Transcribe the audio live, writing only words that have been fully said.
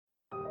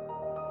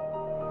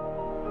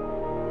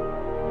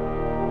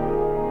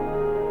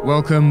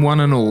Welcome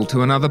one and all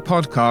to another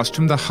podcast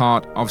from the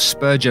heart of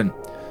Spurgeon.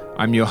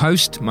 I'm your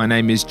host. My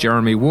name is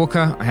Jeremy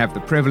Walker. I have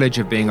the privilege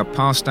of being a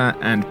pastor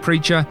and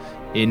preacher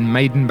in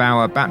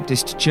Maidenbower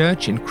Baptist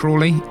Church in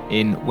Crawley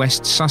in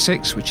West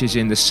Sussex, which is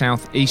in the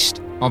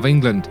southeast of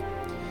England.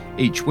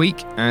 Each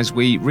week, as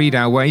we read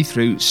our way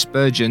through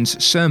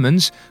Spurgeon's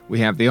sermons, we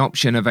have the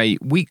option of a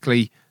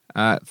weekly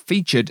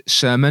featured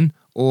sermon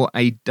or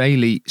a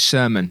daily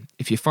sermon.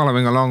 If you're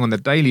following along on the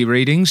daily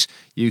readings,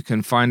 you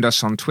can find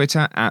us on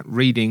Twitter at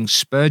Reading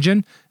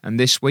Spurgeon, and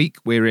this week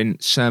we're in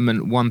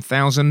Sermon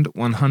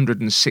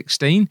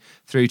 1116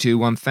 through to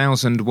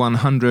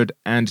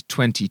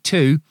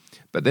 1122,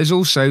 but there's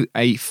also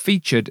a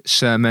featured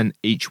sermon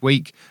each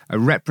week, a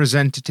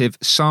representative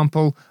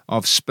sample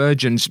of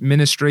Spurgeon's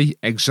ministry,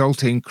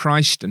 exalting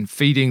Christ and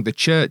feeding the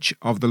church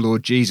of the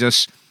Lord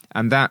Jesus,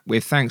 and that,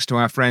 with thanks to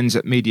our friends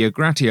at Media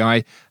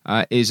Gratiae,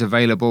 is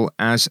available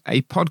as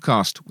a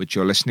podcast, which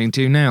you're listening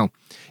to now.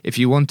 If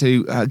you want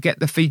to get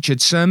the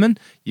featured sermon,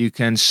 you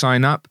can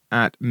sign up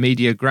at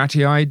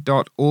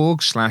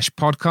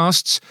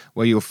mediagratiae.org/podcasts,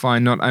 where you'll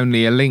find not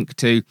only a link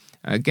to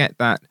get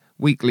that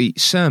weekly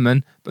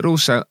sermon, but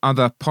also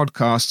other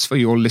podcasts for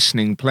your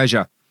listening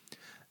pleasure.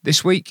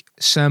 This week,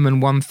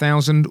 Sermon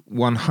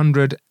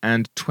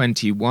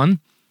 1121,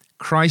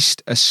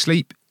 Christ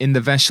Asleep in the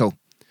Vessel.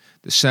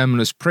 The sermon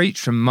was preached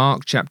from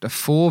Mark chapter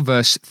 4,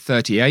 verse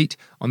 38,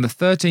 on the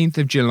 13th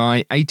of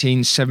July,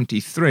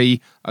 1873,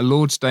 a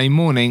Lord's Day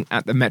morning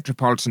at the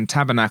Metropolitan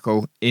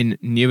Tabernacle in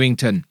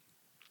Newington.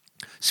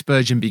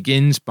 Spurgeon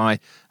begins by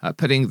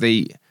putting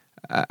the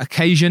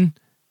occasion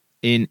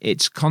in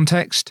its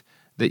context,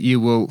 that you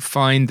will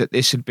find that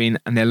this had been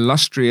an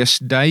illustrious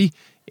day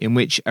in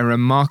which a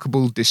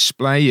remarkable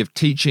display of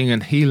teaching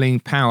and healing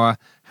power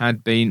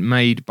had been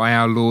made by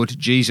our Lord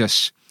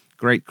Jesus.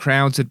 Great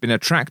crowds had been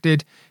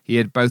attracted. He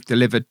had both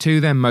delivered to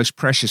them most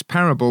precious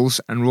parables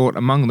and wrought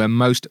among them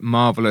most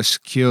marvellous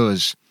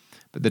cures.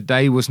 But the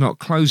day was not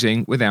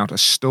closing without a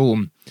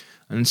storm.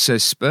 And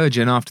says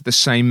Spurgeon, after the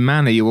same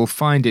manner you will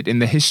find it in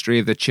the history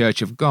of the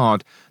Church of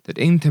God, that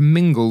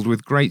intermingled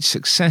with great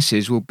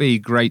successes will be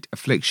great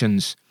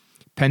afflictions.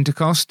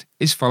 Pentecost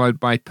is followed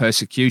by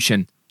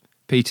persecution.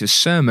 Peter's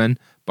sermon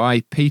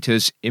by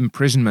Peter's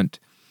imprisonment.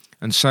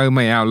 And so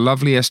may our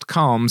loveliest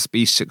calms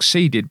be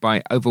succeeded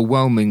by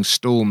overwhelming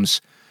storms.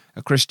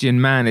 A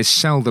Christian man is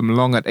seldom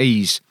long at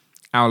ease.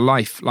 Our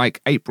life, like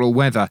April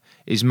weather,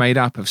 is made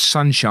up of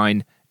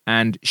sunshine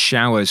and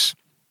showers.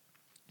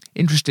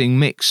 Interesting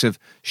mix of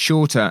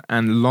shorter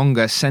and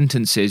longer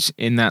sentences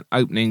in that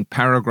opening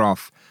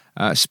paragraph.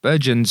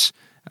 Spurgeon's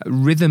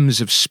rhythms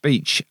of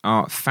speech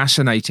are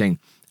fascinating,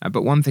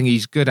 but one thing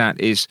he's good at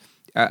is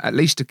at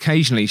least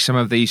occasionally some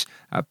of these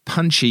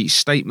punchy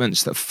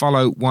statements that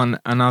follow one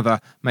another,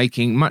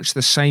 making much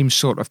the same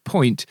sort of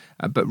point,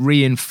 but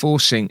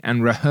reinforcing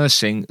and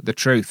rehearsing the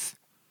truth.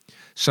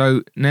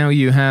 So now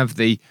you have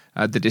the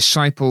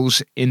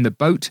disciples in the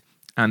boat,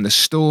 and the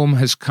storm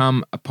has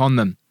come upon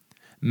them.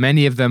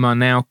 Many of them are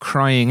now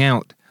crying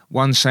out,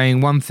 one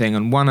saying one thing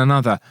and one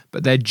another,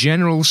 but their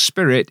general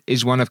spirit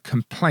is one of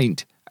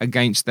complaint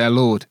against their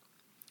Lord.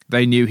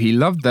 They knew he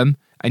loved them,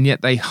 and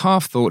yet they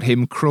half thought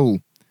him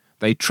cruel.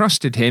 They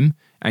trusted him,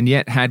 and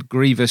yet had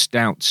grievous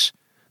doubts.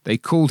 They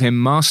called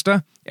him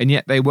master, and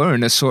yet they were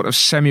in a sort of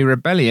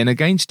semi-rebellion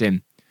against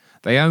him.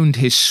 They owned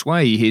his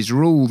sway, his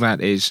rule,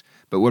 that is,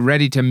 but were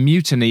ready to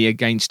mutiny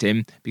against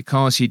him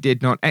because he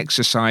did not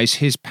exercise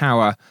his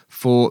power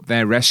for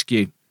their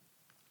rescue.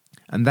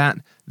 And that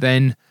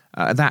then,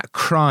 that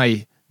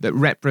cry that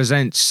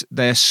represents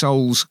their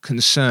soul's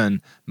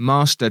concern,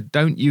 Master,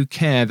 don't you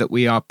care that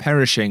we are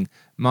perishing?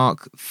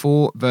 Mark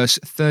 4, verse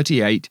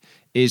 38,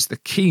 is the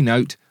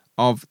keynote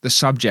of the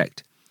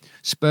subject.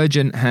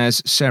 Spurgeon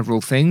has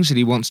several things that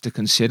he wants to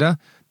consider.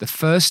 The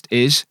first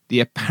is the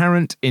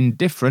apparent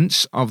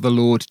indifference of the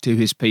Lord to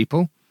his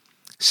people.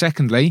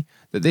 Secondly,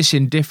 that this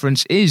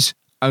indifference is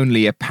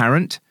only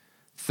apparent.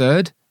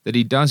 Third, that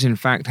he does in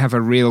fact have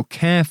a real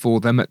care for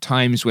them at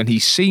times when he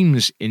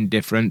seems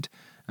indifferent.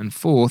 And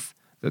fourth,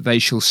 that they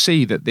shall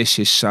see that this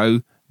is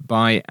so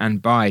by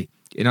and by.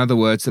 In other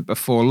words, that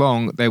before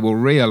long they will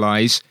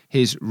realize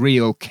his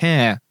real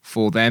care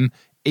for them,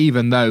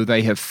 even though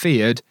they have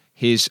feared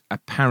his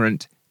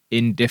apparent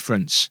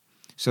indifference.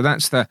 So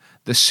that's the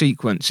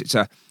sequence. It's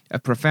a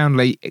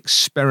profoundly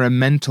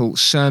experimental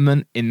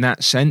sermon in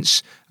that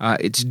sense.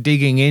 It's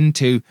digging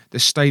into the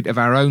state of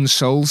our own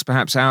souls,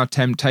 perhaps our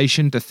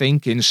temptation to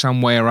think in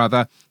some way or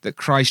other that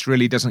Christ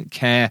really doesn't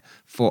care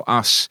for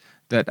us,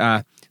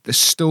 that the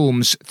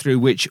storms through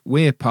which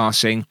we're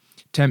passing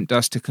tempt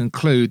us to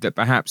conclude that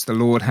perhaps the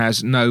Lord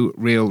has no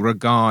real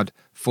regard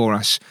for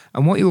us.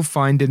 And what you'll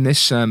find in this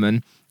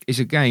sermon is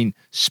again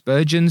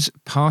Spurgeon's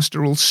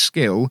pastoral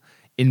skill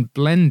in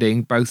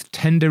blending both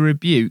tender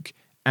rebuke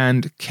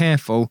and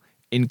careful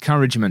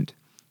encouragement.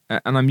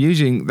 And I'm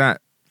using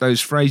those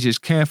phrases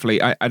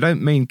carefully. I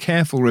don't mean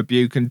careful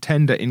rebuke and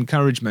tender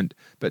encouragement,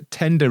 but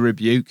tender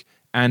rebuke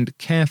and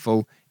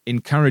careful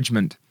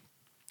encouragement.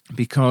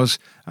 Because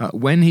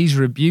when he's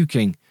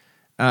rebuking,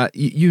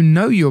 you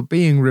know you're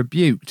being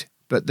rebuked,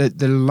 but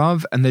the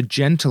love and the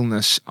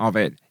gentleness of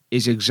it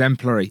is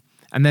exemplary.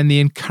 And then the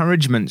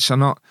encouragements are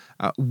not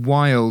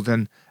wild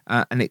and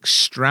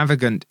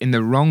extravagant in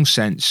the wrong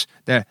sense.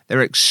 They're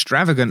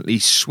extravagantly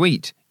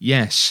sweet,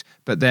 yes,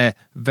 but they're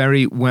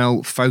very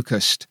well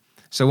focused.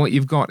 So what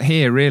you've got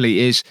here really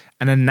is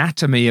an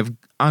anatomy of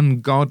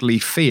ungodly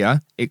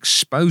fear,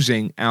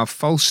 exposing our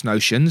false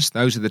notions.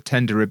 Those are the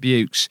tender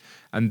rebukes.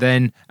 And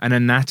then an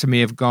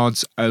anatomy of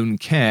God's own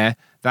care.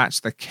 That's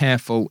the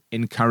careful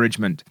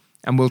encouragement.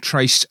 And we'll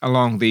trace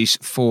along these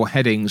 4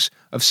 headings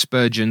of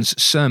Spurgeon's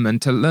sermon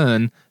to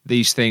learn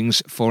these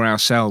things for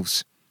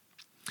ourselves.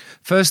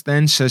 First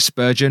then, says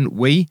Spurgeon,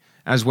 we,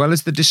 as well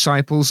as the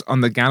disciples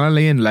on the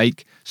Galilean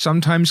lake,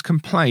 sometimes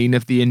complain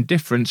of the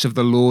indifference of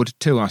the Lord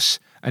to us,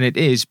 and it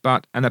is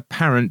but an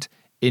apparent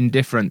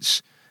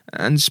indifference.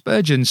 And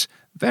Spurgeon's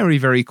very,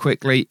 very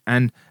quickly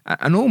and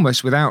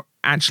almost without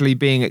actually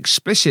being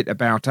explicit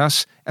about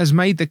us, has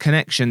made the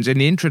connections in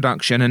the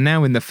introduction and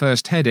now in the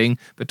first heading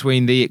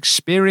between the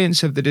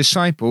experience of the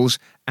disciples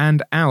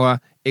and our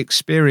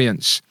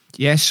experience.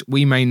 Yes,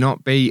 we may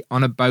not be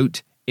on a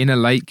boat, in a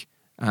lake,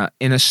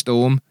 in a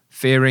storm,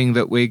 fearing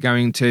that we're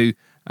going to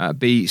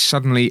be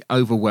suddenly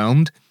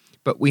overwhelmed,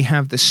 but we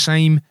have the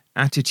same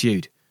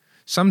attitude.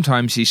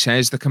 Sometimes, he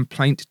says, the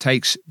complaint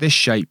takes this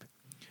shape.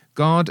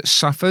 God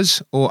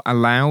suffers or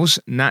allows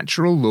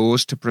natural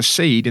laws to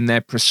proceed in their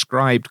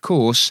prescribed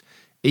course,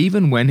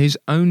 even when his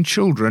own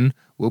children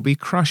will be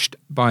crushed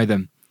by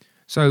them.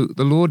 So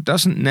the Lord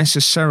doesn't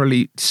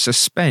necessarily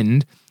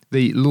suspend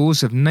the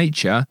laws of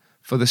nature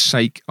for the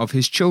sake of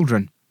his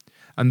children.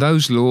 And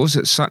those laws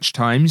at such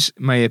times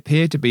may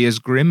appear to be as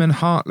grim and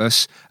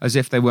heartless as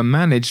if they were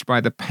managed by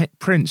the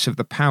prince of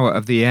the power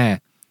of the air.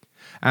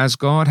 As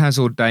God has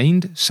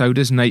ordained, so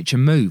does nature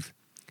move.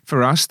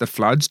 For us, the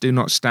floods do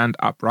not stand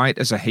upright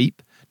as a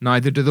heap,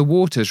 neither do the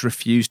waters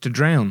refuse to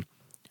drown.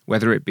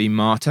 Whether it be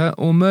martyr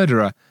or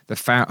murderer, the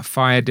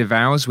fire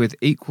devours with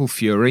equal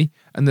fury,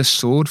 and the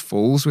sword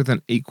falls with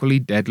an equally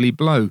deadly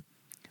blow.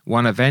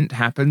 One event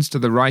happens to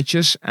the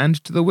righteous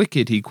and to the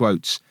wicked, he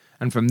quotes,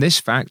 and from this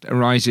fact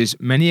arises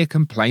many a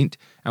complaint,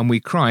 and we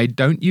cry,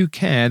 "Don't you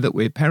care that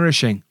we're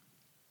perishing?"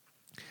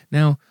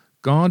 Now,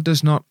 God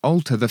does not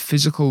alter the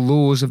physical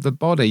laws of the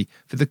body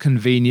for the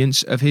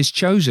convenience of his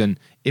chosen,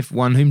 if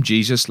one whom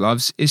Jesus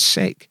loves is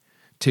sick.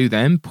 To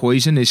them,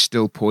 poison is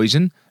still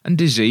poison, and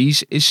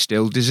disease is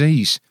still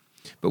disease.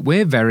 But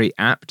we're very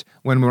apt,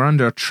 when we're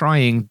under a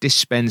trying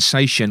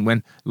dispensation,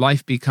 when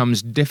life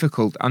becomes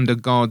difficult under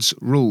God's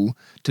rule,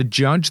 to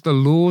judge the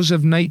laws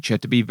of nature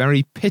to be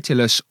very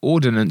pitiless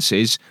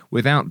ordinances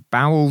without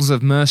bowels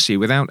of mercy,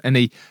 without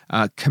any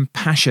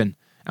compassion.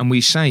 And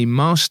we say,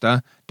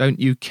 "Master, don't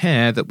you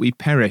care that we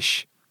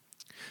perish?"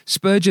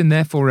 Spurgeon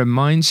therefore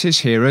reminds his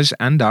hearers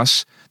and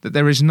us that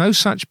there is no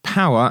such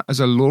power as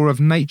a law of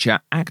nature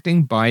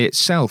acting by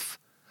itself.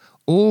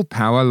 All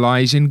power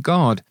lies in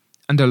God,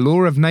 and a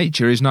law of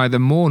nature is neither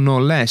more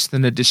nor less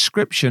than a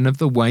description of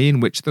the way in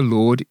which the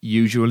Lord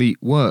usually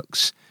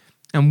works.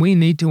 And we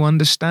need to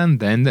understand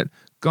then that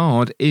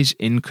God is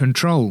in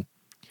control.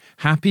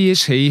 Happy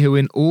is he who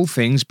in all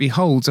things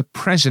beholds a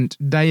present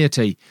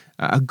deity,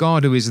 a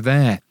God who is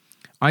there.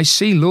 I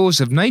see laws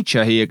of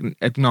nature, he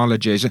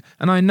acknowledges,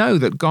 and I know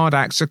that God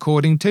acts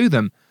according to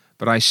them,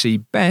 but I see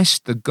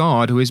best the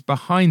God who is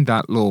behind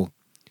that law.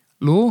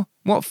 Law?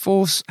 What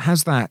force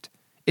has that?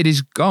 It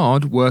is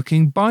God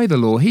working by the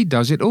law. He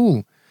does it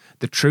all.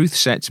 The truth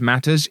sets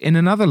matters in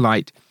another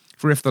light,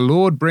 for if the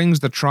Lord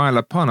brings the trial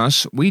upon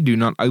us, we do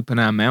not open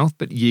our mouth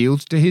but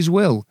yield to his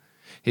will.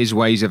 His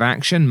ways of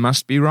action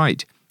must be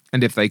right,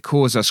 and if they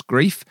cause us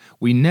grief,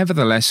 we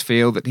nevertheless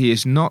feel that he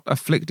is not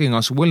afflicting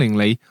us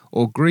willingly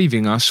or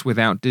grieving us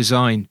without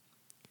design.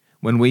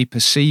 When we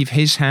perceive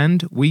his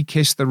hand, we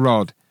kiss the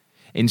rod.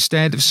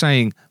 Instead of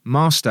saying,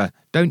 "Master,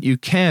 don't you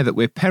care that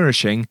we're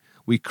perishing?"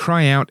 we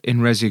cry out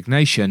in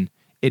resignation,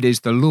 "It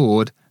is the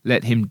Lord,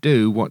 let him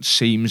do what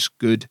seems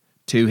good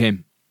to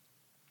him."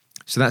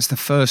 So that's the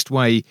first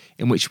way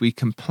in which we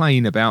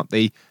complain about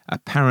the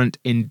apparent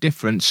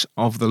indifference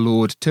of the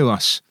Lord to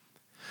us.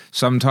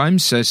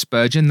 Sometimes, says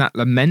Spurgeon, that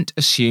lament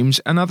assumes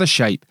another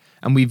shape,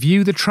 and we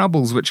view the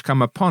troubles which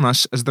come upon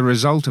us as the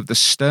result of the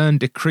stern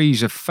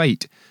decrees of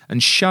fate,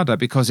 and shudder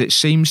because it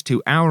seems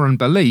to our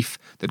unbelief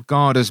that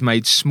God has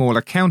made small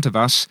account of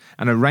us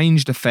and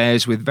arranged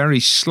affairs with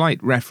very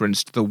slight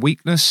reference to the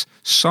weakness,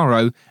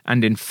 sorrow,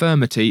 and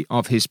infirmity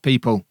of his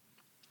people.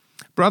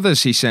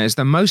 Brothers, he says,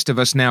 the most of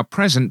us now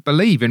present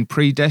believe in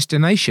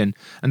predestination,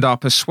 and are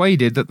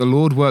persuaded that the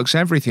Lord works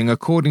everything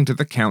according to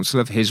the counsel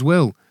of his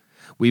will.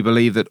 We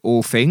believe that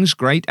all things,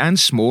 great and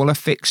small, are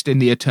fixed in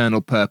the eternal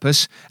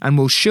purpose, and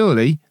will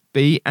surely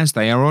be as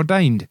they are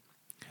ordained.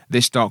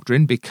 This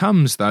doctrine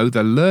becomes, though,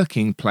 the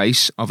lurking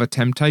place of a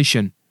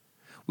temptation.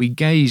 We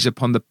gaze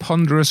upon the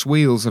ponderous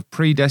wheels of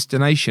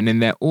predestination in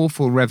their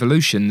awful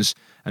revolutions,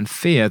 and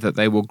fear that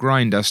they will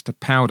grind us to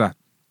powder.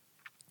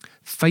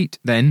 Fate,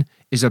 then,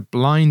 is a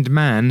blind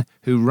man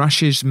who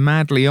rushes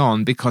madly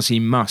on because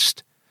he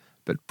must.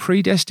 But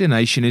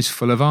predestination is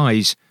full of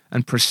eyes,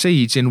 and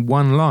proceeds in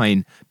one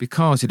line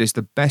because it is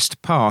the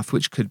best path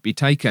which could be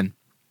taken.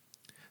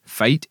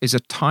 Fate is a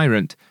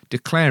tyrant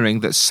declaring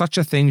that such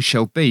a thing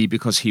shall be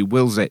because he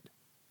wills it.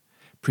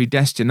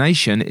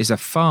 Predestination is a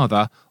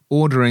father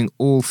ordering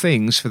all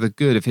things for the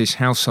good of his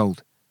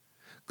household.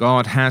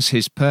 God has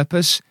his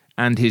purpose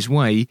and his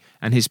way,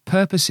 and his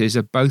purposes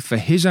are both for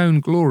his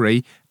own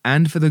glory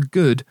and for the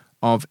good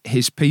of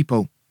his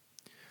people.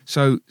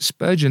 So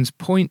Spurgeon's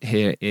point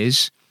here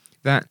is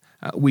that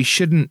we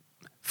shouldn't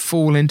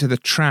fall into the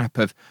trap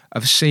of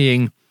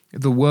seeing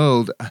the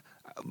world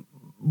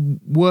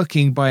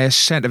working by a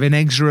set of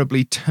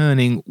inexorably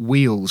turning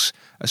wheels,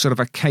 a sort of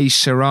a que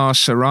sera,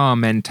 sera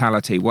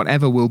mentality.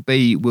 Whatever will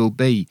be, will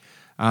be.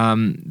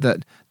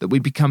 That we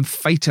become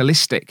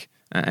fatalistic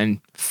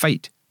and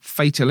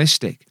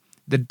fatalistic.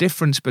 The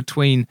difference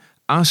between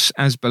us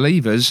as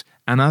believers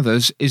and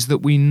others is that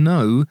we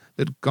know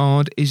that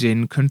God is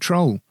in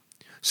control.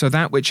 So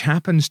that which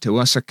happens to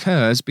us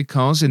occurs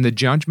because in the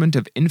judgment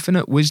of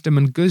infinite wisdom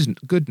and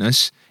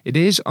goodness, it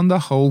is on the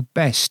whole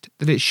best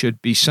that it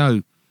should be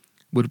so.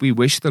 Would we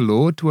wish the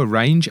Lord to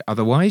arrange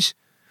otherwise?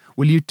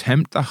 Will you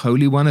tempt the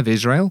Holy One of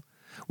Israel?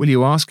 Will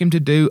you ask him to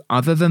do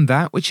other than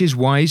that which is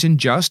wise and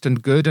just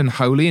and good and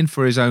holy and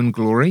for his own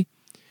glory?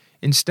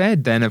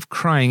 Instead, then, of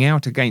crying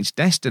out against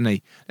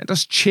destiny, let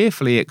us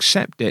cheerfully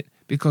accept it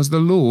because the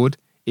Lord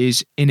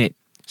is in it.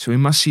 So we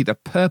must see the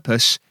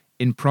purpose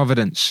in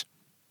providence.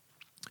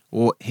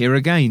 Or here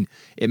again,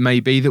 it may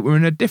be that we're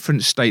in a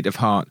different state of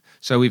heart.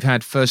 So we've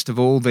had, first of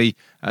all, the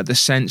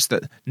sense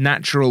that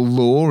natural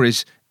law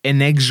is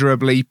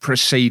inexorably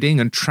proceeding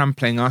and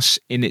trampling us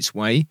in its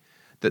way,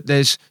 that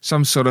there's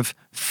some sort of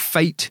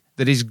fate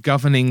that is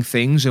governing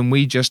things and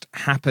we just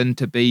happen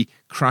to be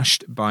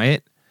crushed by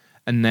it.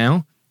 And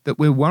now that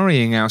we're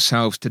worrying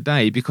ourselves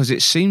today because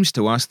it seems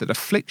to us that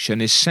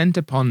affliction is sent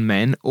upon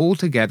men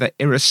altogether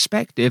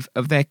irrespective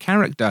of their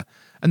character,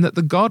 and that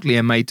the godly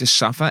are made to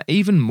suffer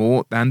even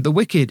more than the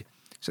wicked.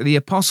 So the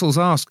apostles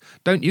ask,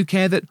 don't you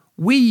care that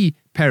we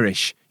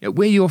perish?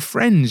 We're your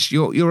friends,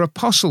 your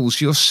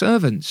apostles, your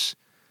servants.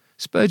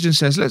 Spurgeon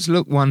says, let's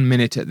look 1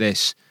 minute at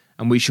this,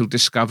 and we shall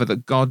discover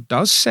that God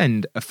does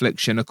send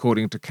affliction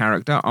according to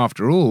character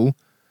after all,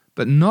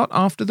 but not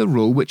after the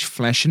rule which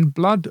flesh and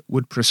blood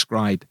would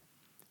prescribe.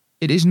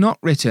 It is not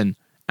written,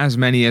 as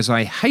many as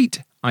I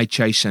hate I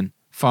chasten,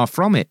 far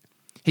from it.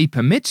 He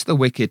permits the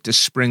wicked to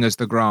spring as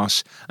the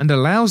grass, and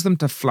allows them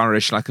to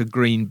flourish like a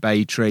green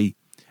bay tree.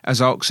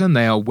 As oxen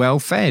they are well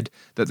fed,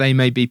 that they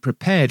may be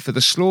prepared for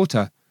the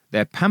slaughter.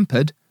 They're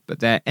pampered, but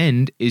their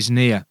end is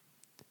near.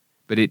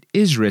 But it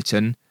is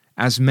written,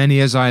 as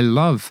many as I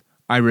love,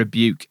 I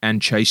rebuke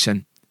and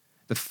chasten.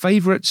 The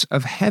favourites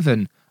of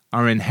heaven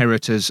are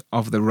inheritors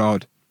of the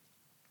rod.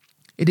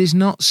 It is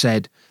not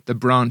said, the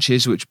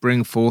branches which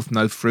bring forth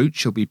no fruit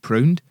shall be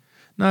pruned.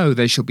 No,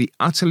 they shall be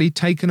utterly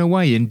taken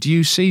away in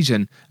due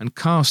season and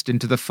cast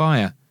into the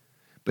fire.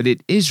 But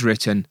it is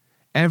written,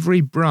 every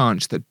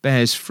branch that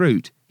bears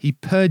fruit, he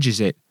purges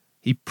it,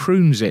 he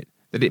prunes it,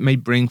 that it may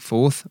bring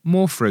forth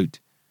more fruit.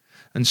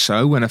 And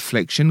so when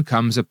affliction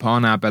comes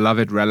upon our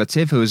beloved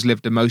relative who has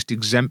lived a most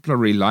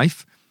exemplary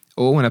life,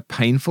 or when a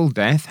painful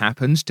death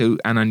happens to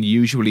an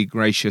unusually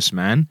gracious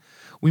man,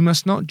 we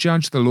must not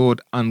judge the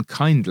Lord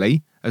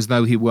unkindly, as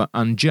though he were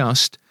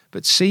unjust,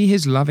 but see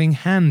his loving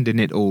hand in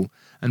it all,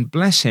 and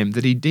bless him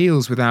that he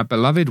deals with our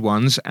beloved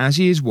ones as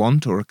he is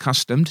wont or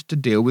accustomed to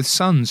deal with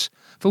sons.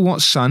 For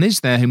what son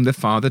is there whom the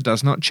Father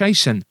does not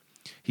chasten?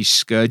 He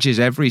scourges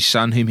every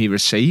son whom he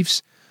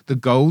receives. The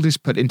gold is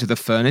put into the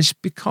furnace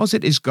because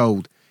it is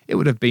gold. It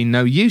would have been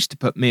no use to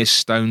put mere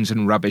stones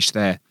and rubbish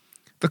there.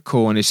 The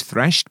corn is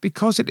threshed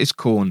because it is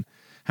corn.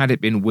 Had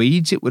it been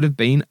weeds, it would have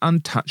been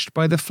untouched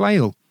by the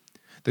flail.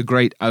 The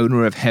great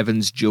owner of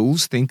heaven's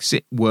jewels thinks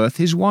it worth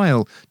his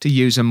while to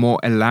use a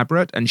more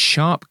elaborate and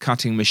sharp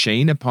cutting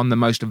machine upon the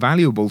most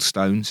valuable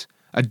stones.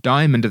 A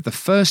diamond of the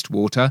first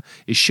water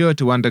is sure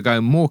to undergo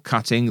more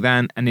cutting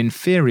than an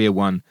inferior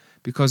one,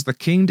 because the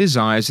king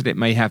desires that it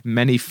may have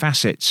many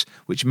facets,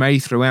 which may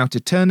throughout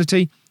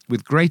eternity,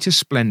 with greater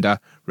splendour,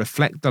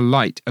 reflect the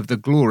light of the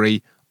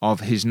glory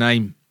of his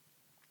name.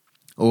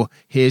 Or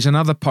here's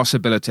another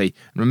possibility.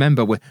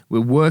 Remember, we're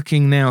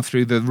working now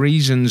through the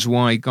reasons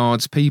why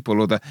God's people,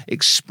 or the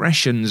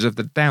expressions of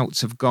the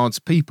doubts of God's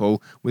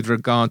people with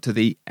regard to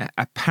the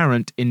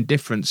apparent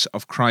indifference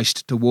of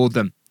Christ toward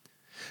them.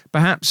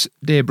 Perhaps,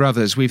 dear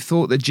brothers, we've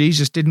thought that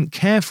Jesus didn't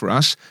care for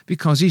us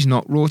because he's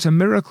not wrought a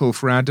miracle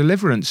for our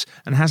deliverance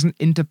and hasn't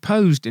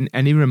interposed in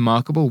any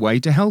remarkable way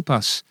to help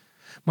us.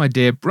 My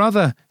dear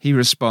brother, he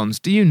responds,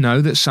 do you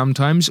know that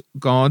sometimes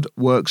God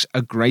works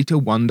a greater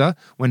wonder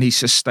when he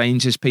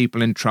sustains his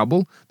people in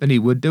trouble than he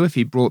would do if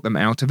he brought them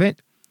out of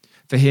it?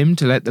 For him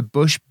to let the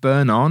bush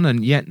burn on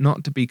and yet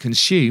not to be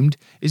consumed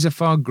is a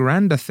far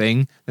grander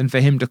thing than for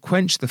him to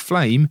quench the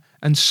flame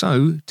and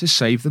so to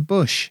save the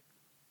bush.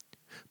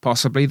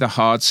 Possibly the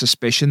hard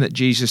suspicion that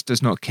Jesus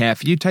does not care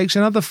for you takes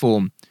another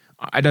form.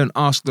 I don't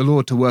ask the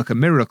Lord to work a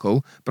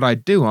miracle, but I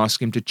do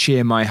ask him to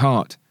cheer my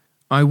heart.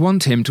 I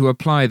want him to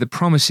apply the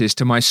promises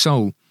to my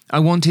soul. I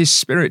want his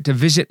Spirit to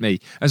visit me,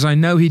 as I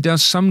know he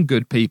does some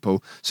good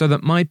people, so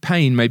that my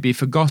pain may be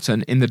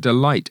forgotten in the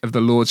delight of the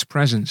Lord's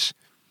presence.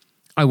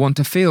 I want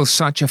to feel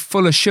such a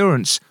full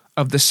assurance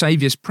of the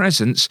Saviour's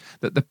presence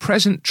that the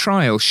present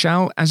trial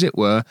shall, as it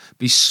were,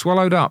 be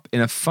swallowed up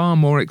in a far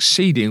more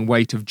exceeding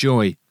weight of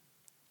joy.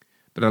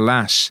 But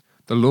alas,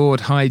 the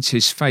Lord hides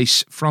his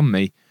face from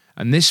me,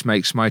 and this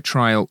makes my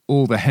trial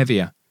all the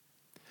heavier.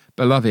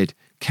 Beloved,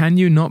 can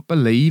you not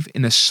believe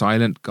in a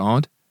silent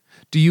God?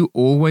 Do you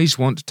always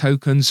want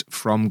tokens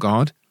from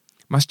God?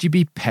 Must you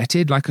be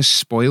petted like a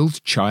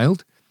spoiled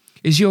child?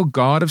 Is your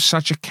God of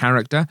such a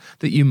character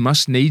that you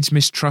must needs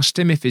mistrust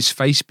him if his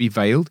face be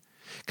veiled?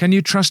 Can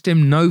you trust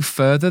him no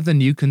further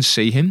than you can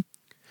see him?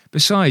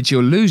 Besides,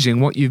 you're losing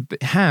what you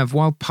have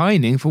while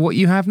pining for what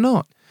you have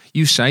not.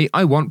 You say,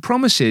 I want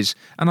promises,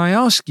 and I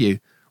ask you,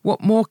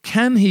 what more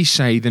can he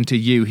say than to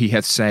you he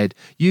hath said,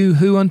 you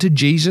who unto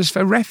Jesus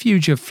for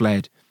refuge have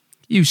fled?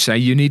 You say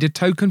you need a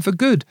token for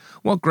good.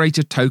 What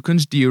greater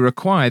tokens do you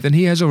require than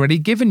he has already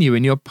given you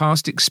in your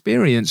past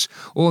experience,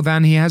 or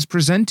than he has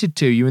presented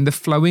to you in the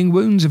flowing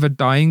wounds of a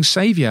dying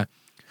Saviour?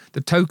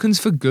 The tokens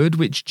for good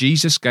which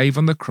Jesus gave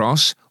on the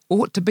cross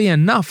ought to be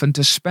enough and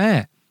to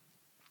spare.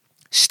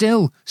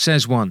 Still,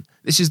 says one,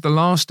 this is the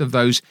last of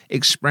those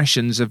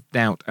expressions of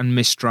doubt and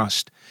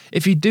mistrust.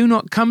 If he do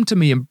not come to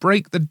me and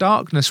break the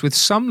darkness with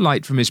some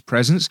light from his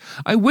presence,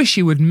 I wish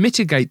he would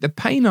mitigate the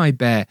pain I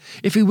bear.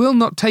 If he will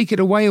not take it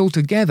away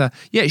altogether,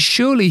 yet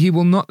surely he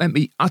will not let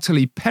me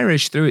utterly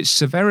perish through its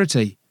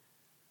severity.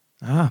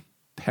 Ah,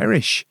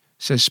 perish,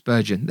 says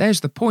Spurgeon. There's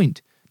the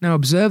point. Now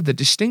observe the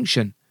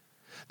distinction.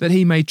 That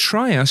he may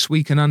try us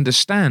we can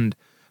understand,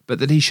 but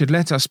that he should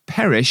let us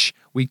perish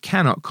we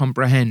cannot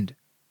comprehend.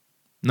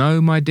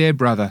 No, my dear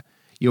brother,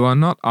 you are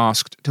not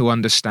asked to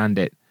understand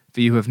it,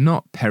 for you have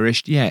not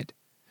perished yet.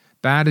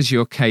 Bad as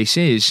your case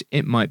is,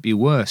 it might be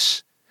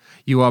worse.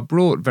 You are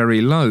brought very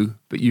low,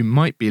 but you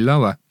might be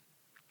lower.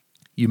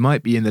 You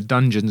might be in the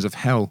dungeons of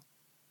hell.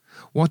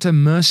 What a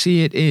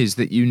mercy it is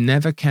that you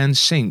never can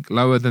sink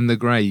lower than the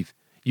grave.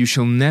 You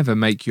shall never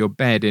make your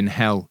bed in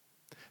hell.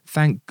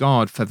 Thank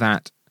God for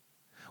that.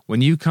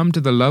 When you come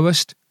to the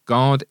lowest,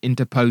 God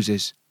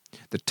interposes.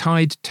 The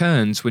tide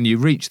turns when you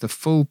reach the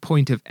full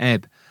point of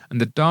ebb, and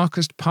the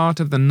darkest part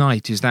of the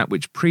night is that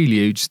which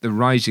preludes the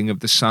rising of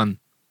the sun.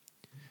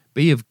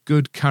 Be of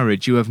good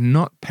courage, you have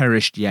not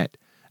perished yet,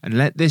 and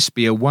let this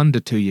be a wonder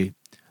to you.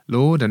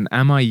 Lord, and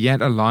am I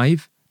yet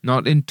alive,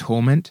 not in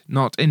torment,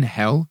 not in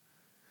hell?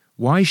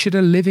 Why should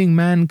a living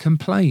man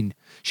complain?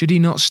 Should he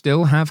not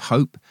still have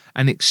hope,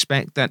 and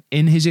expect that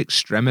in his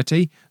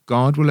extremity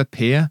God will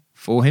appear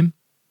for him?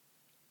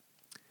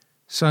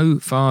 So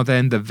far,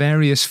 then, the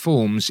various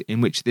forms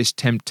in which this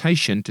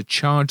temptation to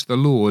charge the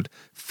Lord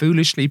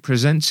foolishly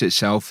presents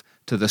itself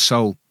to the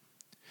soul.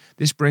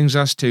 This brings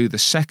us to the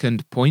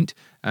second point,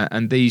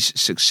 and these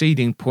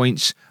succeeding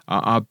points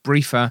are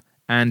briefer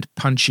and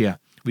punchier.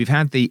 We've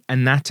had the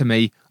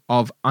anatomy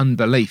of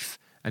unbelief,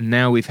 and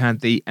now we're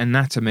having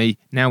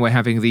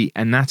the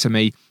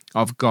anatomy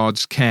of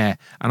God's care.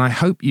 And I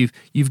hope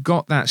you've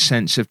got that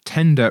sense of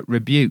tender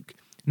rebuke.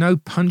 No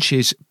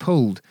punches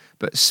pulled,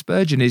 but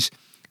Spurgeon is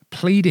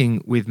pleading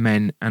with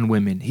men and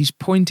women. He's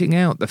pointing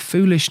out the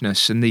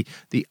foolishness and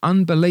the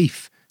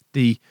unbelief,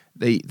 the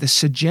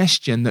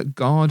suggestion that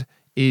God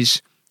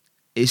is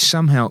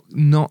somehow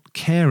not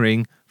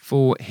caring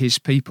for his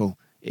people.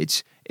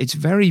 It's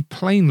very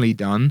plainly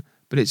done,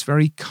 but it's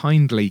very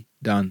kindly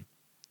done.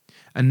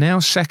 And now,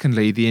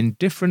 secondly, the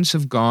indifference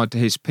of God to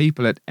his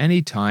people at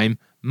any time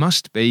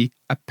must be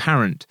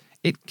apparent.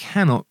 It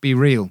cannot be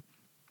real.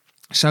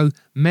 So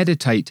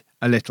meditate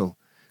a little.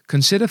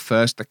 Consider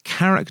first the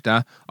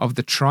character of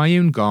the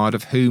triune God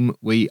of whom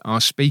we are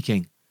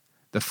speaking.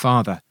 The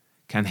Father.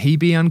 Can he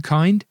be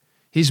unkind?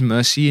 His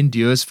mercy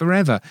endures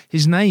forever.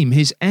 His name,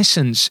 his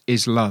essence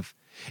is love.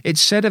 It's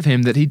said of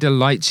him that he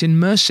delights in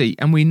mercy,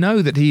 and we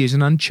know that he is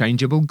an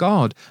unchangeable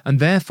God, and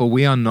therefore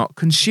we are not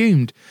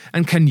consumed.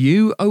 And can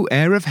you, O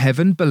heir of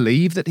heaven,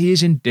 believe that he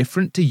is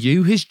indifferent to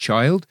you, his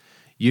child?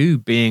 You,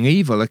 being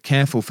evil, are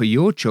careful for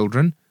your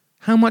children.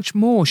 How much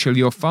more shall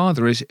your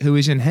Father who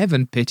is in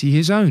heaven pity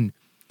his own?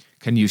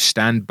 Can you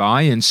stand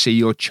by and see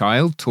your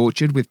child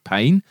tortured with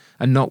pain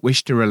and not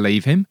wish to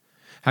relieve him?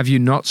 Have you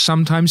not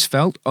sometimes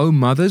felt, O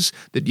mothers,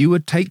 that you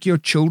would take your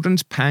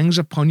children's pangs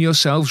upon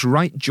yourselves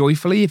right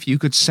joyfully if you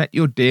could set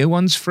your dear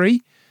ones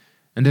free?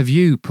 And have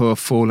you, poor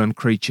fallen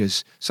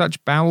creatures,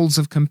 such bowels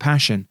of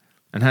compassion,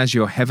 and has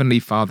your heavenly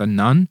Father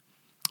none?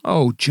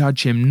 Oh,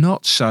 judge him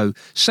not so.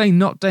 Say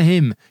not to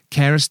him,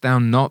 Carest thou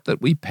not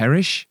that we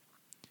perish?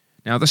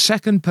 Now the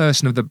second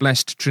person of the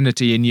blessed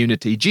Trinity in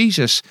unity,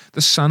 Jesus,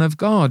 the Son of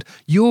God,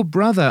 your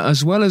brother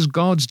as well as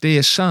God's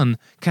dear Son,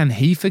 can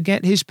he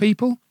forget his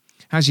people?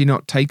 Has he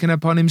not taken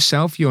upon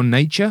himself your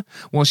nature?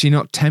 Was he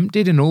not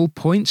tempted in all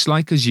points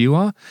like as you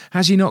are?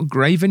 Has he not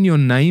graven your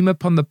name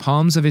upon the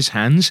palms of his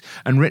hands,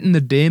 and written the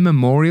dear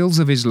memorials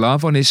of his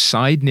love on his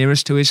side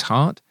nearest to his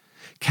heart?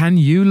 Can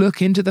you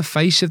look into the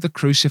face of the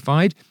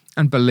crucified,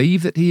 and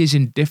believe that he is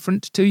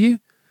indifferent to you?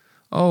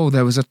 Oh,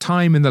 there was a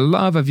time in the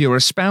love of your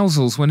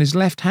espousals when his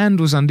left hand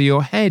was under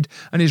your head,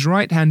 and his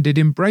right hand did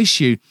embrace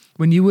you,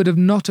 when you would have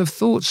not have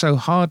thought so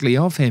hardly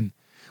of him.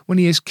 When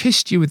he has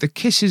kissed you with the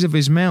kisses of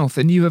his mouth,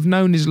 and you have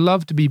known his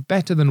love to be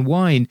better than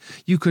wine,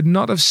 you could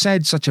not have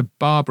said such a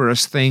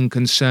barbarous thing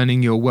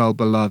concerning your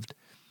well-beloved.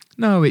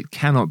 No, it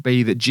cannot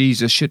be that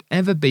Jesus should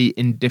ever be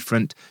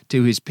indifferent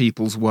to his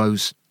people's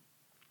woes.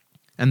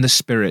 And the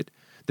Spirit,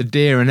 the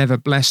dear and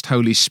ever-blessed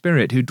Holy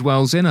Spirit who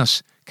dwells in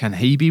us, can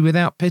he be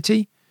without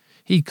pity?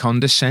 He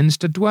condescends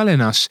to dwell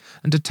in us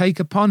and to take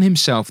upon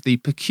himself the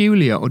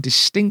peculiar or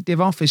distinctive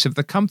office of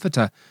the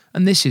Comforter,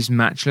 and this is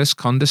matchless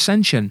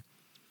condescension.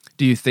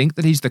 Do you think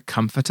that he's the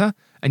Comforter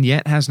and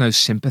yet has no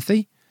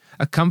sympathy?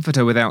 A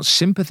Comforter without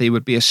sympathy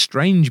would be a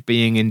strange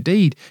being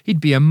indeed.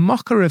 He'd be a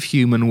mocker of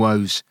human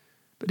woes.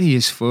 But he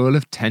is full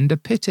of tender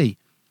pity.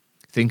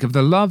 Think of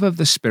the love of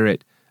the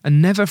Spirit,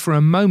 and never for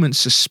a moment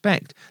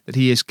suspect that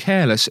he is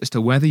careless as to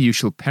whether you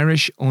shall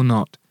perish or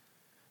not.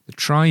 The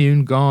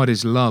triune God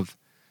is love.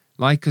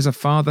 Like as a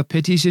father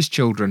pities his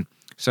children,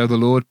 so the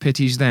Lord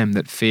pities them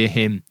that fear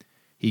him.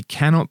 He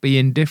cannot be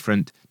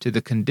indifferent to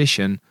the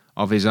condition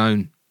of his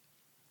own.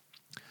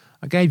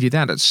 I gave you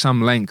that at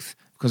some length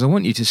because I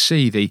want you to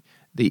see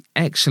the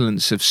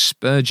excellence of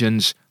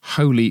Spurgeon's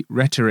holy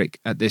rhetoric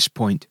at this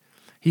point.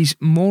 He's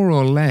more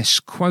or less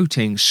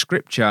quoting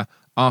scripture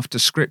after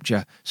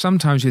scripture,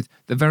 sometimes with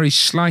the very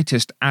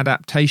slightest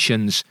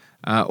adaptations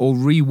or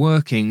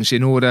reworkings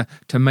in order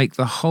to make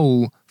the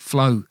whole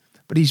flow.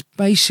 But he's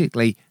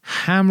basically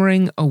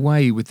hammering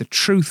away with the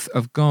truth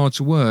of God's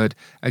word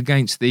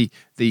against the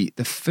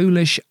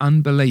foolish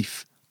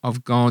unbelief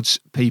of God's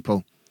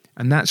people.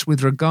 And that's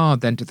with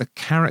regard then to the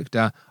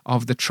character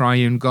of the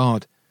triune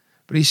God.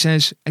 But he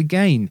says,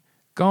 again,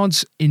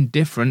 God's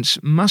indifference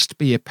must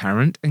be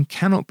apparent and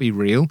cannot be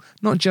real,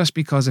 not just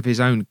because of his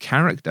own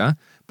character,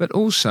 but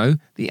also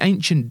the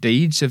ancient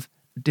deeds of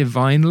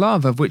divine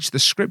love, of which the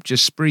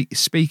Scriptures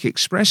speak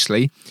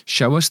expressly,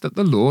 show us that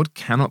the Lord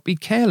cannot be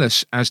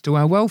careless as to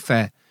our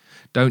welfare.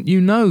 Don't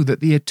you know that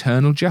the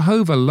eternal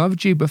Jehovah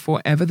loved you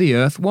before ever the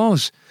earth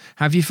was?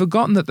 Have you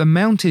forgotten that the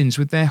mountains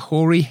with their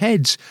hoary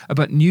heads are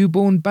but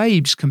newborn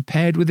babes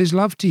compared with his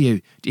love to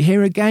you? Do you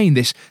hear again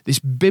this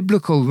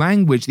biblical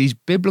language, these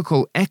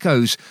biblical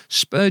echoes?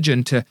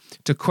 Spurgeon, to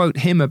quote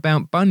him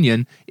about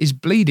Bunyan, is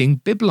bleeding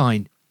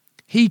bibline.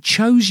 He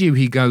chose you,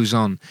 he goes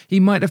on.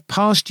 He might have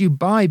passed you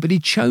by, but he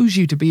chose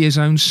you to be his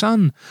own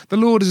son. The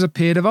Lord has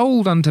appeared of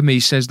old unto me,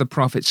 says the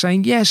prophet,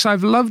 saying, Yes,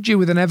 I've loved you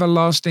with an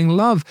everlasting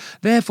love.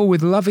 Therefore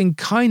with loving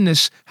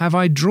kindness have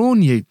I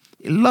drawn you.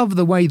 Love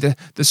the way the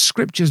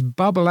scriptures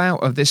bubble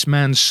out of this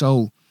man's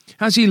soul.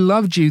 Has he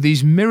loved you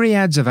these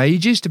myriads of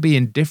ages to be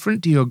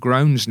indifferent to your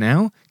groans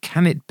now?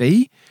 Can it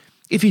be?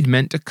 If he'd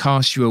meant to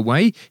cast you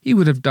away, he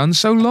would have done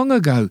so long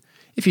ago.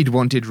 If he'd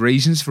wanted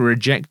reasons for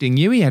rejecting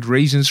you, he had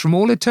reasons from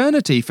all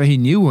eternity, for he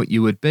knew what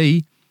you would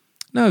be.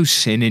 No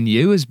sin in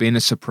you has been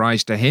a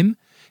surprise to him.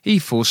 He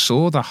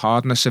foresaw the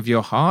hardness of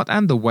your heart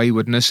and the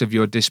waywardness of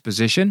your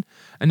disposition,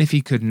 and if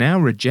he could now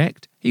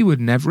reject, he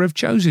would never have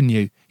chosen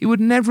you. He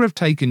would never have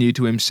taken you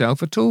to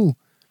himself at all.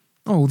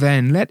 Oh,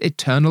 then, let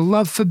eternal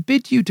love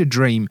forbid you to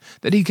dream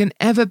that he can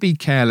ever be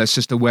careless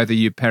as to whether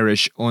you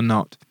perish or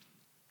not.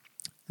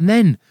 And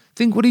then,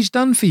 think what he's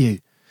done for you.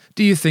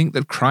 Do you think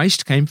that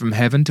Christ came from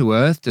heaven to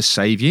earth to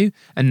save you,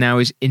 and now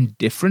is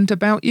indifferent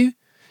about you?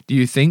 Do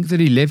you think that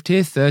he lived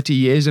here 30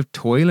 years of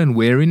toil and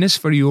weariness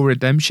for your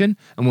redemption,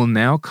 and will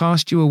now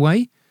cast you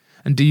away?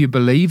 And do you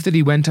believe that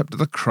he went up to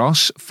the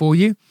cross for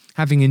you,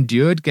 having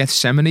endured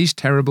Gethsemane's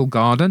terrible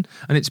garden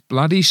and its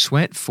bloody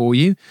sweat for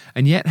you,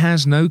 and yet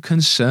has no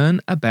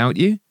concern about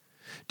you?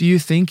 Do you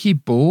think he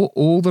bore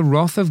all the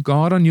wrath of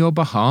God on your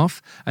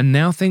behalf, and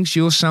now thinks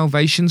your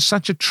salvation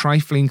such a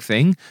trifling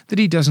thing that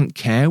he doesn't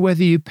care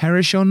whether you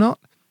perish or not?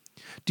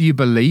 Do you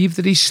believe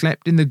that he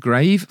slept in the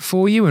grave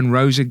for you and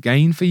rose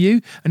again for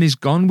you, and is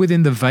gone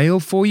within the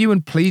veil for you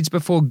and pleads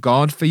before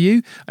God for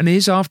you, and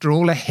is after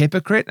all a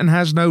hypocrite and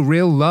has no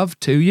real love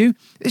to you?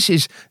 This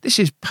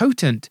is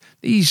potent.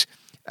 These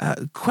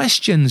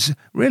questions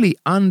really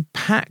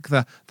unpack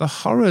the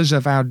horrors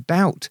of our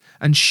doubt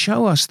and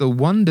show us the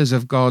wonders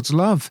of God's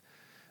love.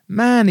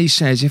 Man, he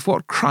says, if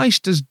what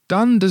Christ has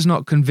done does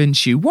not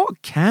convince you,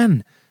 what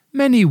can?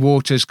 Many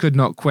waters could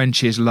not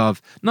quench his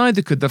love,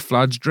 neither could the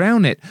floods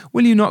drown it.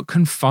 Will you not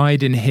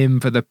confide in him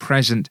for the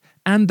present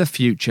and the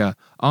future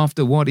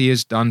after what he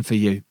has done for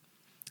you?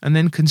 And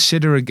then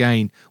consider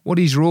again what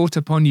he's wrought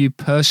upon you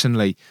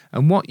personally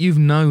and what you've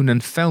known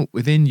and felt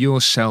within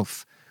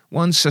yourself.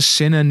 Once a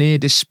sinner near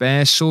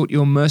despair sought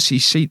your mercy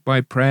seat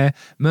by prayer.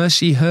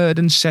 Mercy heard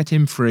and set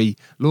him free.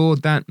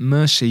 Lord, that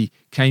mercy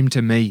came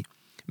to me.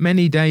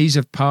 Many days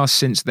have passed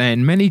since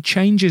then, many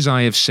changes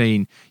I have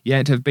seen,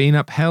 yet have been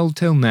upheld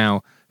till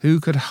now. Who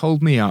could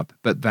hold me up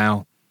but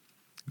thou?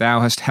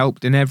 Thou hast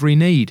helped in every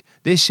need.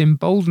 This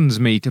emboldens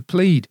me to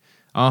plead.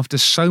 After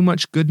so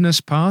much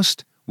goodness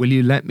past, will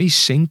you let me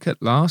sink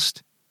at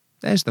last?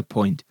 There's the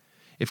point.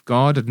 If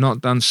God had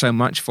not done so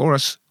much for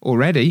us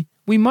already,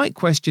 we might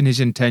question his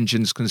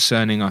intentions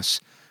concerning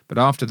us. But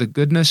after the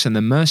goodness and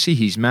the mercy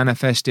he's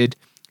manifested,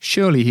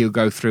 surely he'll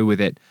go through with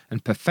it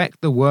and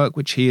perfect the work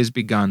which he has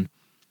begun.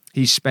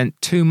 He's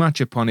spent too much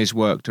upon his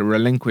work to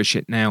relinquish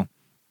it now.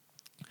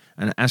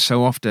 And as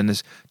so often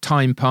as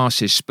time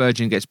passes,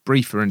 Spurgeon gets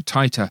briefer and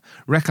tighter.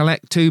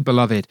 Recollect too,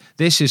 beloved,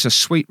 this is a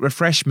sweet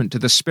refreshment to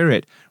the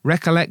spirit.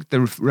 Recollect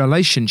the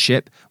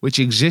relationship which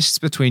exists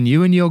between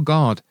you and your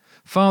God.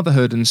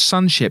 Fatherhood and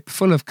sonship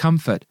full of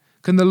comfort.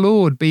 Can the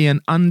Lord be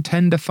an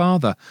untender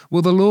father?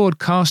 Will the Lord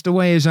cast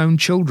away his own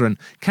children?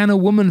 Can a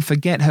woman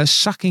forget her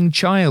sucking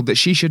child that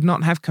she should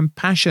not have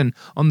compassion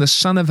on the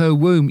son of her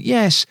womb?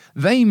 Yes,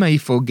 they may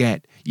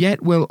forget,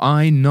 yet will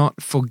I not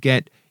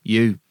forget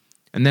you.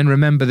 And then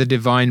remember the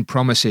divine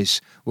promises.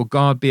 Will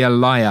God be a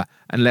liar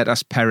and let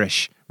us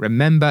perish?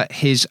 Remember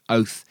his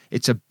oath.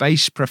 It's a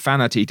base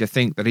profanity to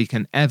think that he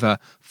can ever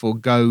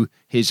forego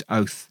his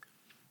oath.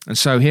 And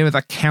so here are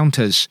the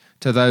counters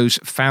to those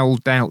foul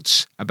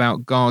doubts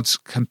about God's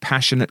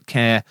compassionate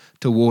care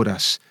toward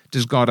us.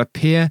 Does God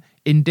appear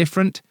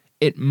indifferent?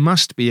 It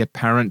must be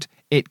apparent.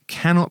 It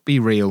cannot be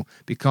real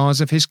because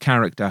of his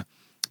character,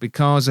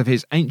 because of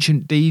his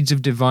ancient deeds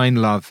of divine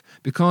love,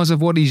 because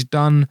of what he's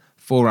done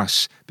for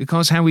us,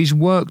 because how he's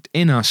worked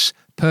in us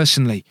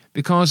personally,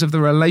 because of the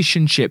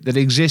relationship that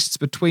exists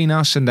between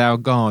us and our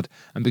God,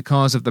 and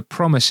because of the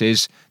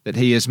promises that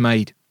he has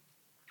made.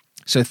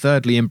 So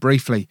thirdly and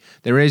briefly,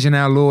 there is in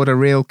our Lord a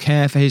real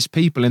care for his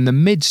people in the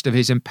midst of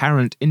his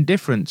apparent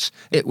indifference.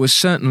 It was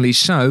certainly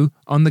so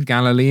on the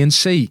Galilean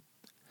Sea.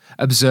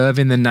 Observe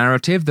in the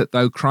narrative that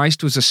though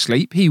Christ was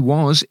asleep, he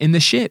was in the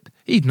ship.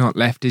 He'd not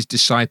left his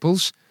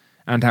disciples.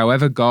 And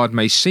however God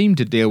may seem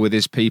to deal with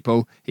his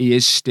people, he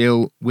is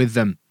still with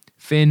them.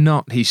 Fear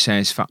not, he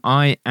says, for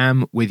I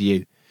am with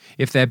you.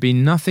 If there be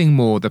nothing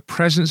more, the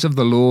presence of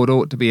the Lord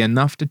ought to be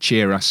enough to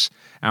cheer us.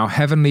 Our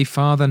heavenly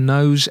Father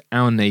knows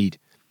our need.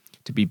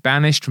 To be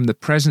banished from the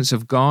presence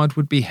of God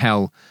would be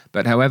hell,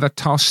 but however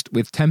tossed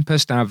with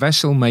tempest our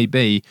vessel may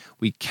be,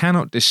 we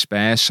cannot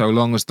despair so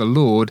long as the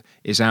Lord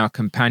is our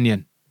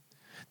companion.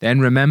 Then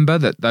remember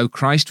that though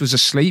Christ was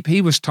asleep,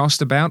 he was tossed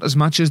about as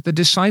much as the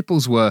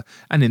disciples were,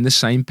 and in the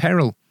same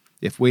peril.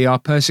 If we are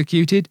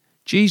persecuted,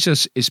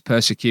 Jesus is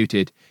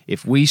persecuted.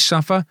 If we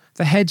suffer,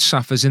 the head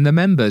suffers in the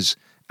members.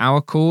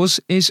 Our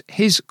cause is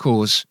his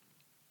cause.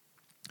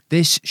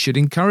 This should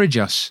encourage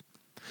us.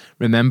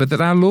 Remember that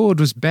our Lord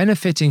was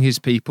benefiting his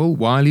people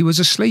while he was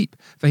asleep,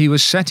 for he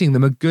was setting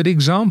them a good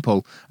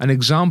example, an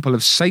example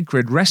of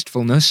sacred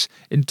restfulness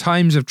in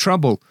times of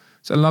trouble.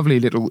 It's a lovely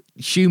little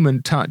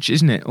human touch,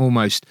 isn't it,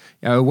 almost?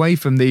 Away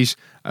from these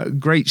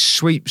great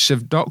sweeps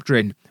of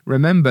doctrine,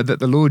 remember that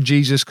the Lord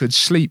Jesus could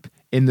sleep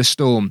in the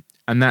storm,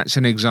 and that's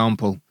an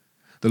example.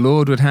 The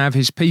Lord would have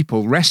his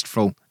people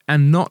restful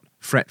and not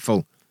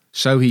fretful,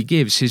 so he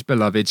gives his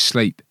beloved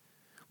sleep.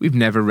 We've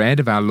never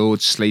read of our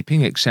Lord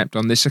sleeping except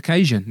on this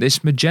occasion,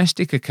 this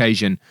majestic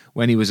occasion,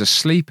 when he was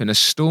asleep in a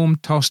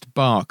storm-tossed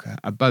bark,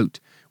 a boat,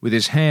 with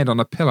his head on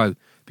a pillow,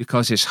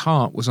 because his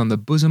heart was on the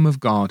bosom of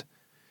God.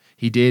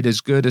 He did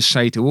as good as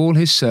say to all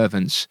his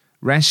servants,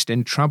 rest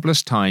in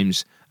troublous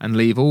times, and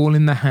leave all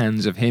in the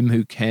hands of him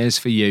who cares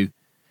for you.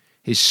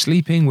 His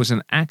sleeping was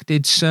an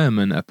acted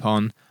sermon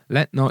upon,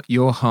 let not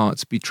your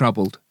hearts be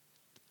troubled.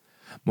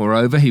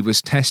 Moreover, he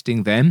was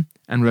testing them,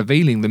 and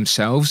revealing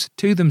themselves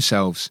to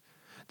themselves.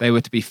 They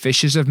were to be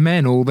fishers of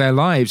men all their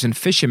lives, and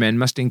fishermen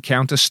must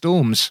encounter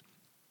storms.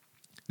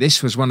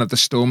 This was one of the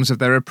storms of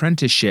their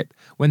apprenticeship,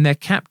 when their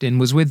captain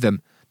was with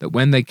them, that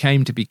when they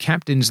came to be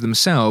captains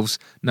themselves,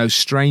 no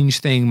strange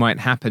thing might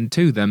happen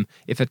to them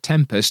if a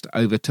tempest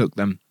overtook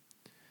them.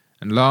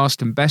 And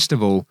last and best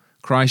of all,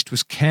 Christ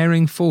was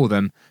caring for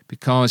them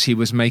because he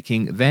was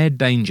making their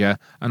danger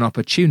an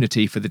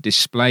opportunity for the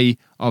display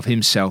of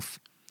himself.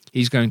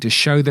 He's going to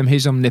show them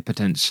his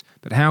omnipotence,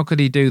 but how could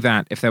he do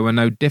that if there were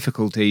no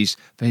difficulties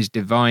for his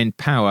divine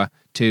power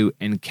to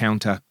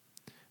encounter?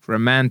 For a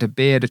man to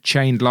beard a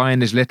chained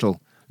lion is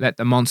little. Let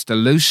the monster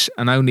loose,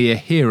 and only a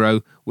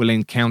hero will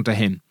encounter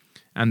him.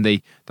 And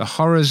the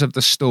horrors of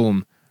the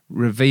storm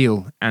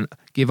reveal and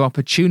give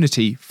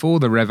opportunity for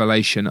the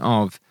revelation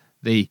of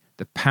the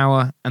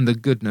power and the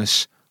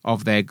goodness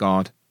of their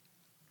God.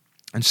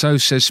 And so,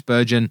 says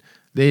Spurgeon,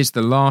 there's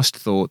the last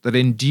thought, that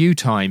in due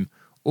time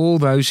all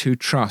those who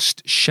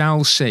trust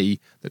shall see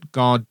that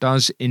God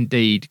does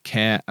indeed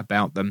care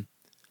about them.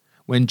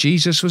 When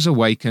Jesus was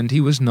awakened, he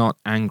was not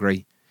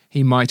angry.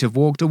 He might have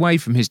walked away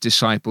from his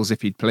disciples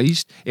if he'd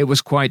pleased. It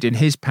was quite in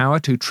his power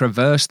to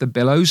traverse the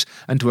billows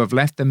and to have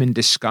left them in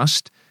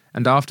disgust.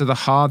 And after the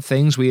hard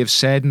things we have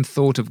said and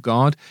thought of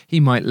God, he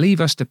might leave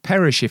us to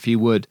perish if he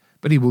would,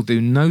 but he will do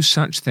no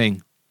such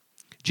thing.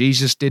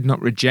 Jesus did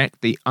not reject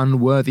the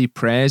unworthy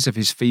prayers of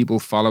his feeble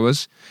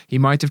followers. He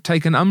might have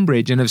taken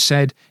umbrage and have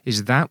said,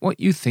 "Is that what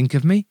you think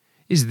of me?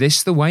 Is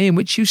this the way in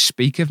which you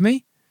speak of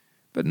me?"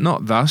 But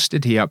not thus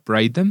did he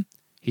upbraid them.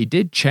 He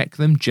did check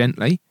them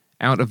gently,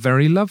 out of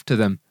very love to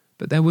them,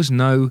 but there was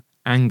no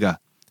anger.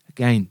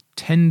 Again,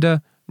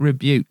 tender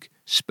rebuke.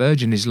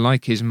 Spurgeon is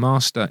like his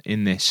master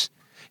in this.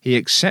 He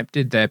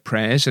accepted their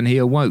prayers and he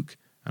awoke,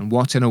 and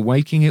what an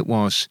awaking it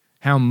was.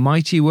 How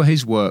mighty were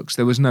his works!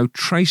 There was no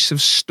trace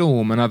of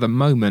storm another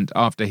moment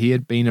after he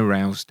had been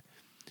aroused.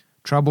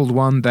 Troubled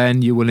one,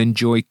 then, you will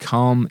enjoy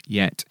calm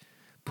yet.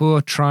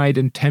 Poor, tried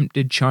and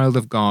tempted child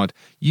of God,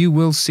 you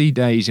will see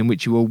days in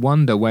which you will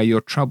wonder where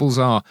your troubles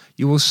are.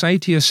 You will say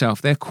to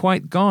yourself, they're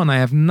quite gone. I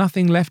have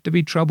nothing left to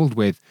be troubled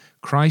with.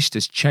 Christ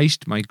has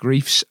chased my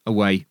griefs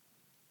away.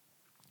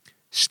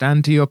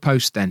 Stand to your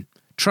post then.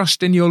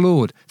 Trust in your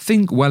Lord.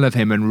 Think well of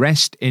him and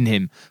rest in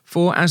him.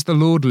 For as the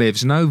Lord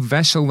lives, no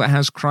vessel that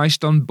has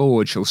Christ on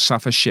board shall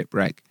suffer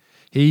shipwreck.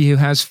 He who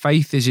has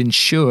faith is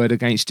insured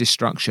against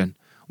destruction.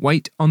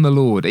 Wait on the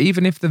Lord,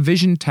 even if the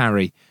vision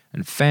tarry,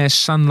 and fair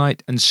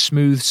sunlight and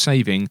smooth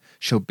saving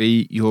shall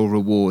be your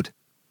reward.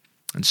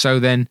 And so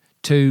then,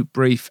 2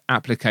 brief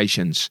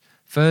applications.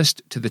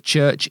 First, to the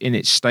church in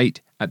its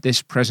state at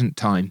this present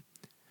time.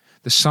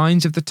 The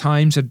signs of the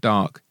times are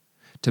dark.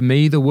 To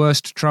me, the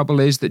worst trouble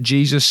is that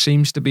Jesus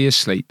seems to be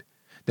asleep.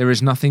 There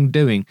is nothing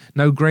doing,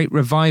 no great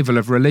revival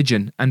of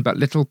religion, and but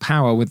little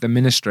power with the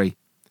ministry.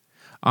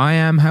 I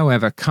am,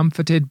 however,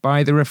 comforted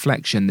by the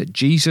reflection that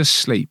Jesus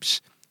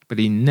sleeps, but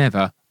he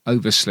never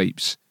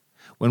oversleeps.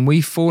 When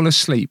we fall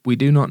asleep, we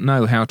do not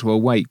know how to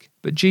awake,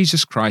 but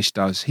Jesus Christ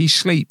does. He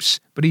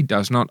sleeps, but he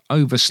does not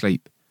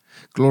oversleep.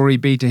 Glory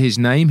be to his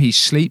name, he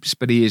sleeps,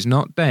 but he is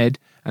not dead,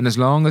 and as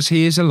long as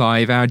he is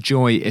alive, our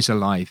joy is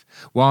alive.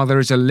 While there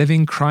is a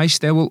living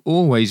Christ, there will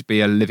always be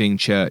a living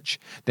church.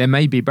 There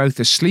may be both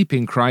a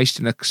sleeping Christ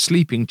and a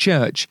sleeping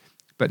church,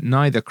 but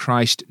neither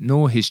Christ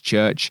nor his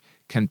church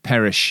can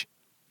perish.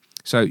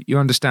 So you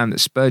understand that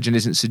Spurgeon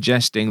isn't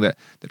suggesting that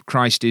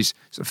Christ is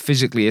sort of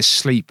physically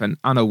asleep and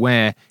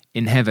unaware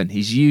in heaven.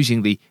 He's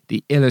using the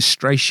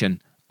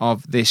illustration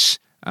of this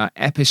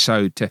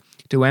episode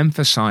to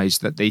emphasize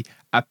that the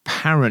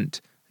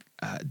apparent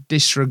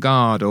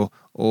disregard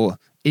or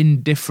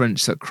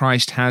indifference that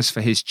Christ has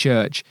for his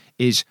church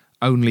is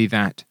only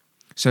that.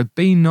 So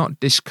be not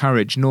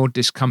discouraged nor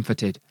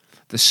discomforted.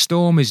 The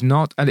storm is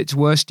not at its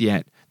worst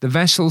yet. The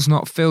vessel's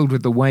not filled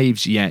with the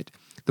waves yet.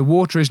 The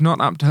water is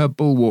not up to her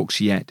bulwarks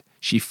yet.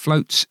 She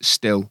floats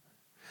still.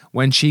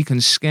 When she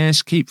can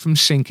scarce keep from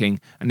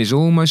sinking and is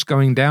almost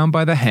going down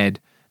by the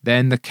head,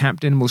 then the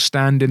captain will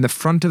stand in the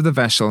front of the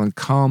vessel and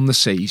calm the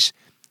seas.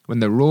 When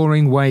the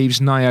roaring waves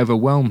nigh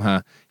overwhelm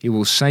her, he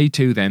will say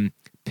to them,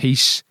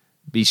 Peace,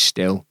 be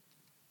still.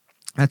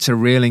 That's a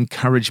real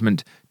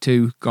encouragement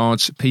to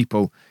God's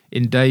people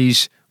in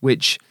days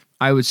which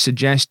I would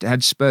suggest,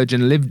 had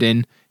Spurgeon lived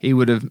in, he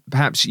would have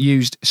perhaps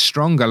used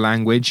stronger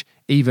language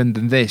even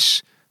than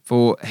this,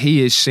 for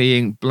he is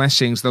seeing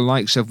blessings the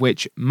likes of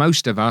which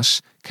most of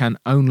us can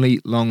only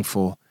long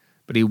for.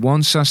 But he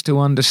wants us to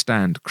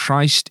understand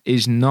Christ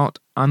is not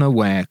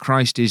unaware,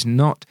 Christ is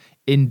not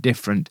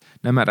indifferent,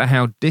 no matter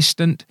how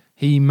distant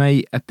he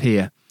may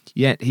appear.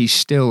 Yet he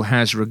still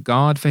has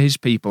regard for his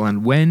people,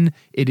 and when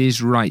it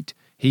is right,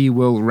 he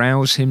will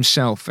rouse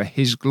himself for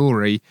his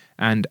glory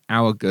and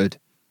our good.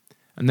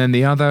 And then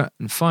the other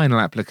and final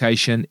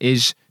application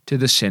is to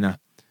the sinner.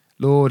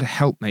 Lord,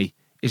 help me,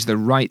 is the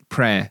right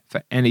prayer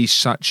for any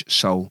such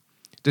soul.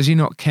 Does he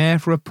not care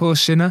for a poor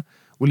sinner?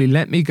 Will he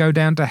let me go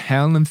down to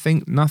hell and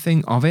think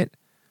nothing of it?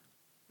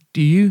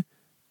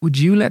 Would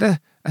you let a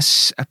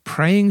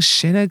praying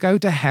sinner go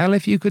to hell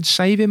if you could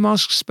save him?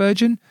 Asked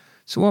Spurgeon.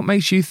 So what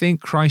makes you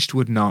think Christ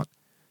would not?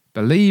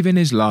 Believe in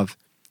his love.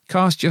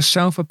 Cast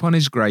yourself upon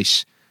his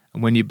grace.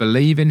 And when you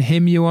believe in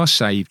him, you are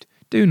saved.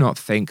 Do not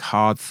think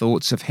hard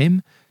thoughts of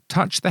him.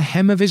 Touch the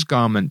hem of his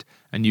garment,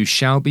 and you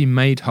shall be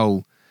made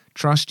whole.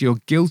 Trust your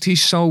guilty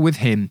soul with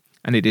him,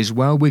 and it is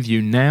well with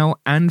you now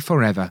and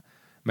forever.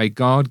 May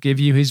God give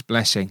you his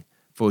blessing,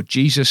 for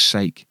Jesus'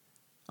 sake.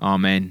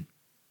 Amen.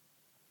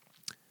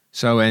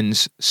 So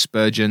ends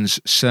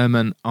Spurgeon's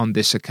sermon on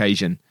this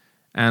occasion,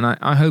 and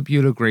I hope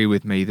you'll agree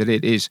with me that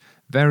it is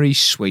very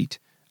sweet,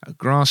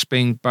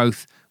 grasping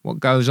both what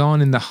goes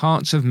on in the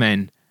hearts of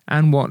men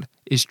and what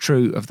is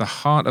true of the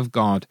heart of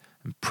God,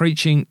 and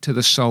preaching to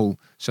the soul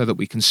so that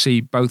we can see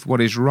both what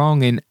is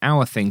wrong in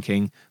our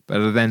thinking, but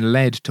are then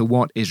led to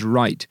what is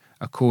right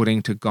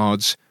according to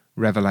God's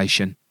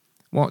revelation.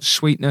 What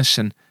sweetness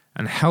and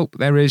help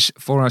there is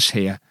for us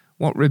here,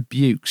 what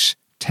rebukes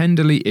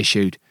tenderly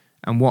issued,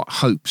 and what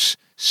hopes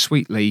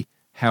sweetly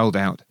held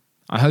out.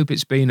 I hope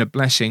it's been a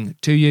blessing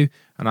to you,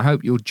 and I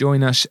hope you'll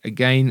join us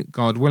again,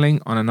 God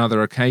willing, on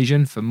another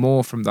occasion for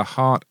more from the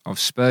heart of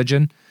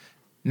Spurgeon.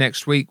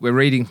 Next week, we're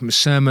reading from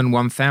Sermon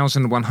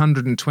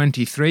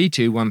 1123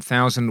 to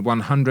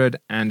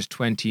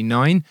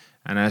 1129,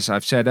 and as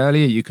I've said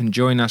earlier, you can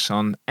join us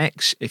on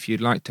X if you'd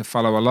like to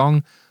follow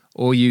along,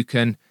 or you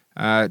can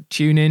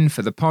tune in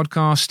for the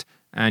podcast,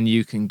 and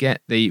you can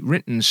get the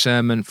written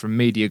sermon from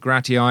Media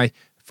Gratiae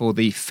for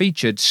the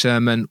featured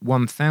sermon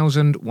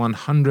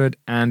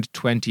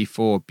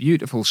 1124.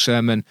 Beautiful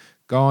sermon,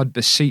 God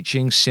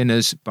beseeching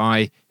sinners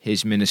by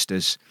his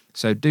ministers.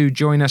 So do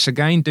join us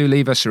again. Do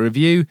leave us a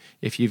review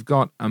if you've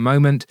got a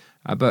moment.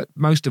 But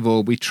most of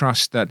all, we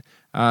trust that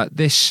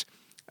this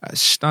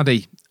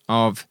study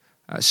of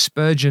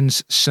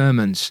Spurgeon's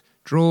sermons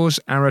draws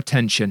our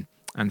attention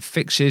and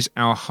fixes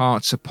our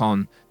hearts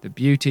upon the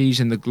beauties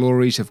and the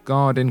glories of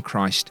God in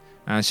Christ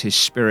as His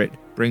Spirit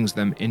brings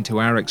them into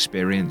our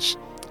experience.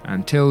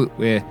 Until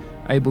we're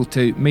able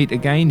to meet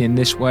again in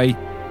this way,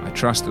 I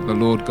trust that the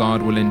Lord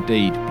God will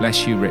indeed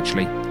bless you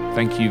richly.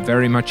 Thank you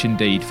very much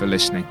indeed for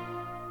listening.